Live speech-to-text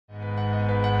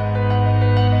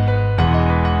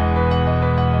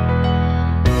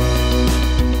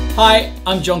Hi,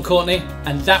 I'm Jon Courtenay,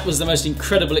 and that was the most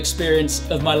incredible experience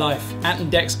of my life. Ant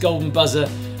and Dec's Golden Buzzer.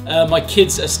 My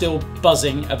kids are still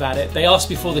buzzing about it. They asked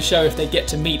before the show if they'd get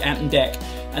to meet Ant and Dec,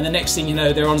 and the next thing you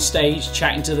know, they're on stage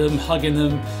chatting to them, hugging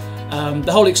them.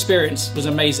 The whole experience was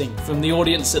amazing, from the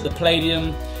audience at the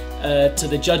Palladium to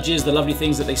the judges, the lovely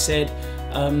things that they said,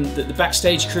 the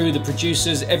backstage crew, the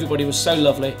producers, everybody was so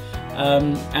lovely.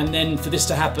 And then for this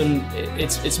to happen,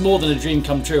 it's more than a dream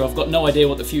come true. I've got no idea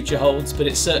what the future holds, but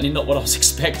it's certainly not what I was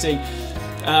expecting.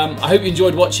 I hope you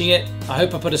enjoyed watching it. I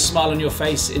hope I put a smile on your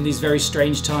face in these very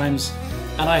strange times,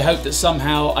 and I hope that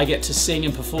somehow I get to sing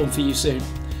and perform for you soon.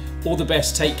 All the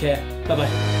best, take care, bye-bye.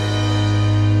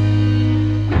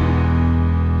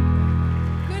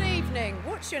 Good evening,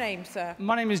 what's your name, sir?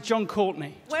 My name is Jon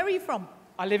Courtenay. Where are you from?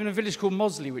 I live in a village called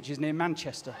Mosley, which is near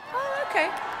Manchester. Oh, okay.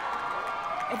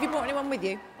 Have you brought anyone with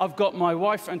you? I've got my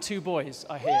wife and 2 boys,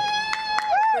 I hear.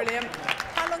 Brilliant.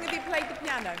 How long have you played the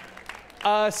piano?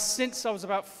 Since I was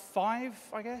about 5,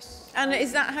 I guess. And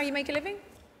is that how you make a living?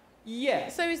 Yeah.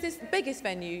 So is this the biggest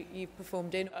venue you've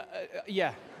performed in?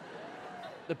 Yeah.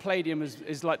 The Palladium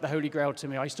is like the holy grail to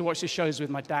me. I used to watch the shows with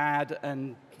my dad,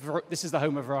 and this is the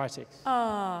home of variety.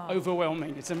 Ah.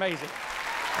 Overwhelming. It's amazing.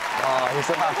 Oh, he's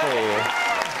so happy.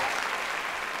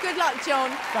 Good luck,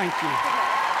 Jon. Thank you.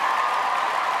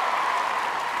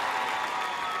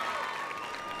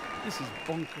 This is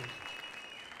bonkers.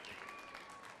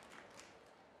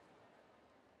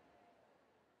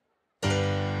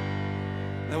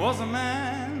 There was a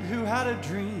man who had a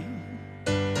dream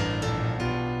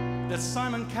that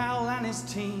Simon Cowell and his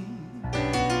team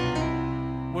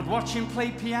would watch him play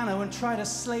piano and try to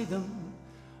slay them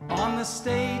on the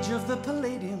stage of the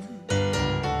Palladium.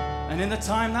 And in the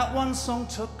time that one song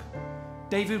took,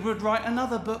 David would write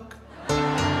another book.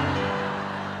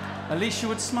 Alicia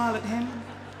would smile at him,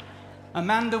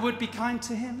 Amanda would be kind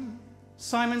to him,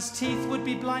 Simon's teeth would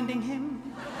be blinding him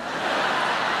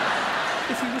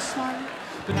if he was smiling.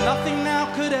 But nothing now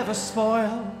could ever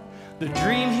spoil the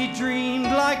dream he dreamed,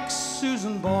 like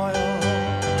Susan Boyle.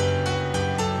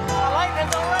 I like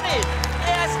this already.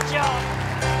 Yes, Jon.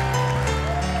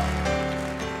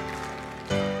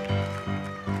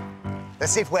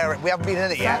 Let's see if we haven't been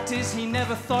in it yet. Fact is, he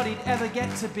never thought he'd ever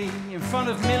get to be in front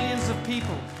of millions of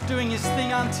people doing his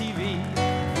thing on TV.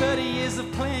 30 years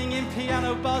of playing in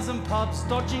piano bars and pubs,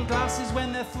 dodging glasses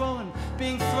when they're thrown,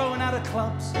 being thrown out of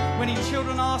clubs. When your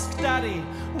children ask Daddy,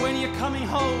 when you're coming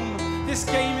home, this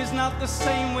game is not the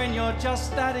same when you're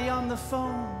just Daddy on the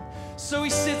phone. So he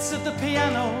sits at the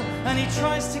piano and he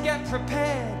tries to get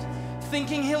prepared,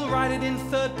 thinking he'll write it in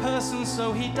 3rd person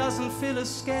so he doesn't feel as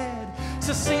scared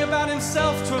to sing about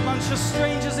himself to a bunch of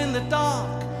strangers in the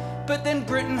dark. But then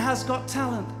Britain has got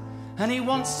talent and he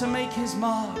wants to make his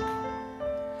mark.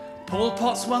 Paul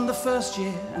Potts won the 1st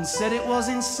year and said it was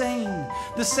insane.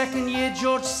 The 2nd year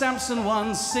George Sampson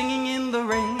won, singing in the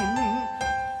rain.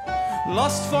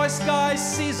 Lost Voice Guys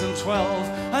season 12,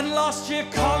 and last year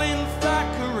Colin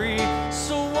Thackeray,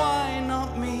 so why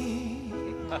not me?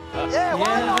 Yeah,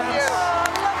 why not you?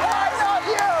 Why not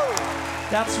you?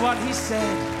 That's what he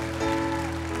said.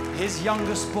 His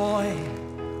youngest boy,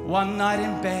 one night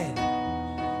in bed.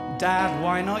 Dad,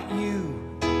 why not you?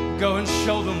 Go and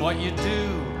show them what you do.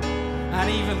 And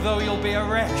even though you'll be a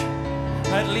wreck,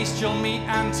 at least you'll meet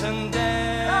Ant and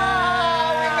Dec.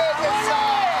 Oh, we made this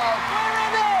song! We're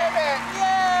in it!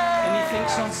 Yay! And he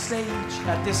thinks on stage,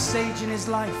 at this stage in his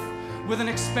life, with an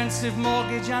expensive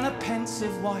mortgage and a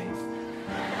pensive wife.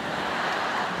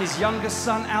 His youngest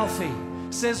son, Alfie,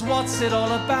 says, what's it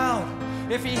all about?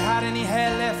 If he had any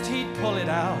hair left, he'd pull it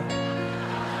out.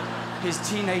 His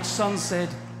teenage son said,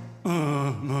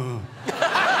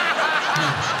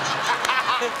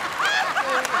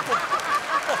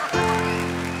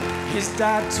 His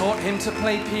dad taught him to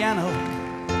play piano,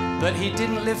 but he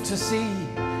didn't live to see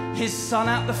his son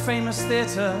at the famous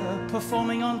theatre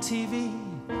performing on TV.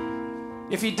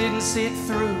 If he didn't see it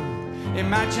through,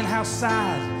 imagine how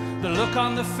sad the look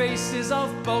on the faces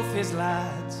of both his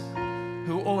lads,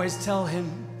 who always tell him,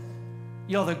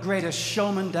 you're the greatest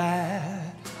showman, Dad.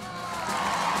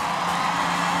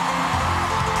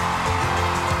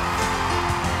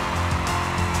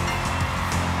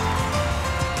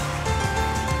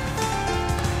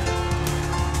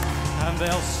 And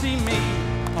they'll see me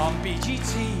on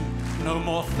BGT, no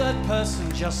more 3rd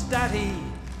person, just Daddy,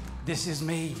 this is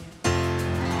me.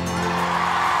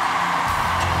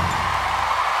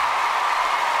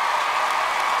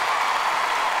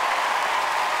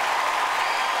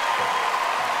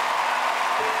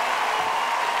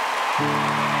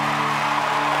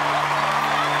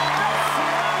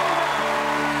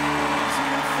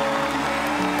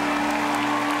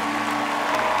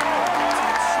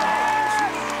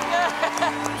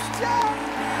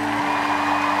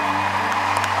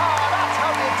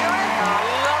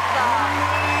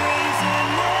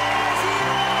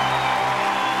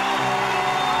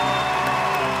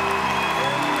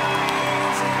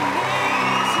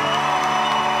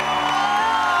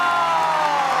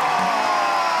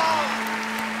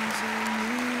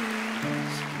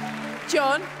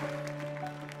 Jon,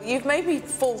 you've made me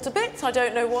fall to bits. I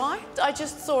don't know why. I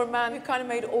just saw a man who kind of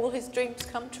made all his dreams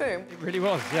come true. It really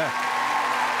was, yeah.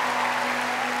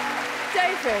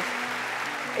 David.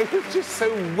 It was just so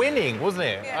winning, wasn't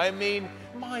it? Yeah. I mean,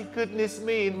 my goodness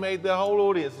me, it made the whole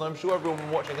audience, and I'm sure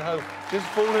everyone watching at home, just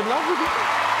fall in love with it.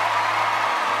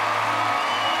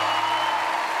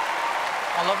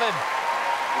 I love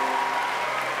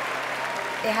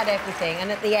him. It had everything,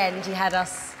 and at the end, he had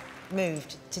us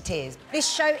moved to tears. This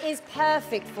show is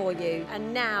perfect for you,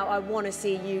 and now I want to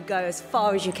see you go as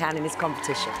far as you can in this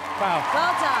competition. Wow.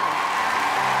 Well done.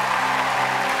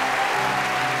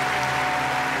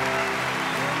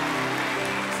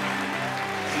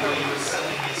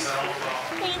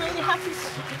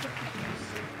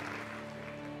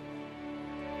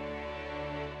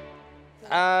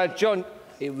 Jon,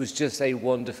 it was just a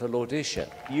wonderful audition.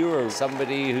 You're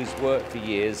somebody who's worked for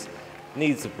years,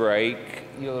 needs a break.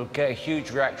 You'll get a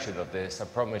huge reaction of this, I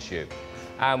promise you.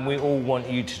 And we all want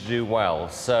you to do well.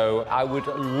 So I would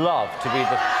love to be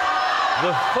the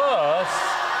first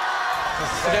to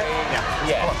say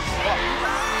yes.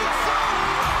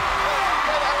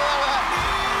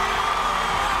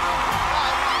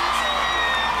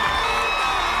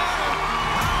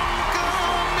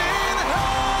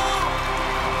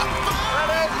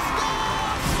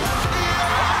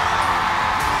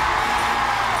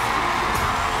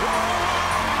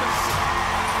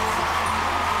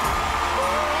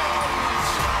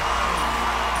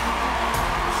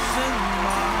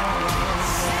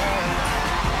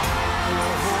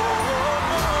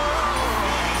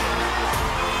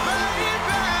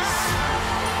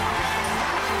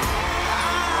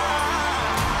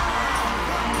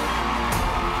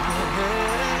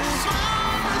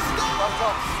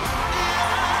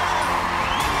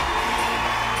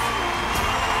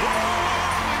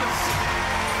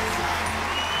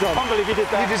 I can't believe you did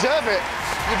that. You deserve it.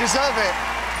 You deserve it.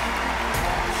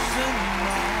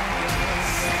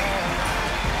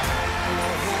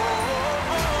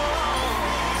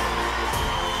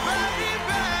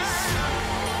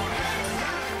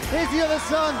 Here's the other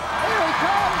son. Here he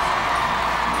comes.